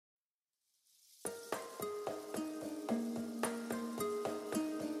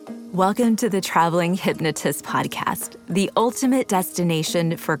Welcome to the Traveling Hypnotist Podcast, the ultimate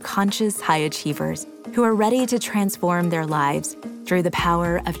destination for conscious high achievers who are ready to transform their lives through the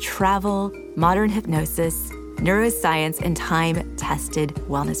power of travel, modern hypnosis, neuroscience, and time-tested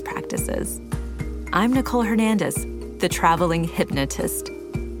wellness practices. I'm Nicole Hernandez, the Traveling Hypnotist.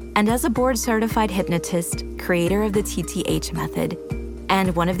 And as a board-certified hypnotist, creator of the TTH method,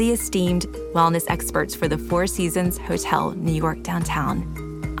 and one of the esteemed wellness experts for the Four Seasons Hotel, New York Downtown,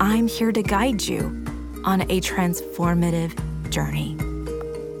 I'm here to guide you on a transformative journey.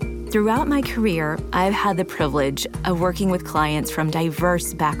 Throughout my career, I've had the privilege of working with clients from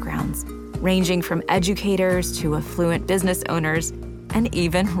diverse backgrounds, ranging from educators to affluent business owners and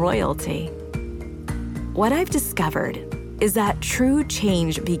even royalty. What I've discovered is that true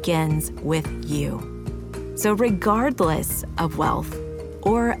change begins with you. So regardless of wealth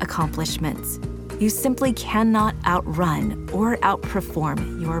or accomplishments, you simply cannot outrun or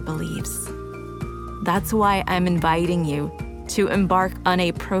outperform your beliefs. That's why I'm inviting you to embark on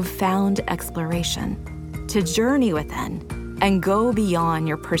a profound exploration, to journey within and go beyond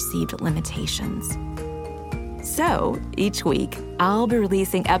your perceived limitations. So each week, I'll be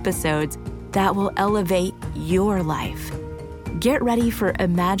releasing episodes that will elevate your life. Get ready for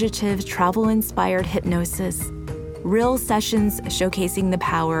imaginative, travel-inspired hypnosis, real sessions showcasing the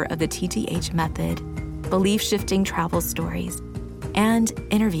power of the TTH method, belief-shifting travel stories, and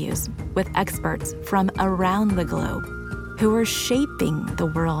interviews with experts from around the globe who are shaping the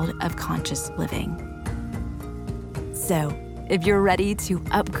world of conscious living. So, if you're ready to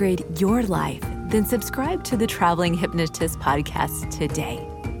upgrade your life, then subscribe to the Traveling Hypnotist Podcast today.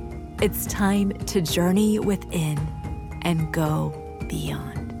 It's time to journey within and go beyond.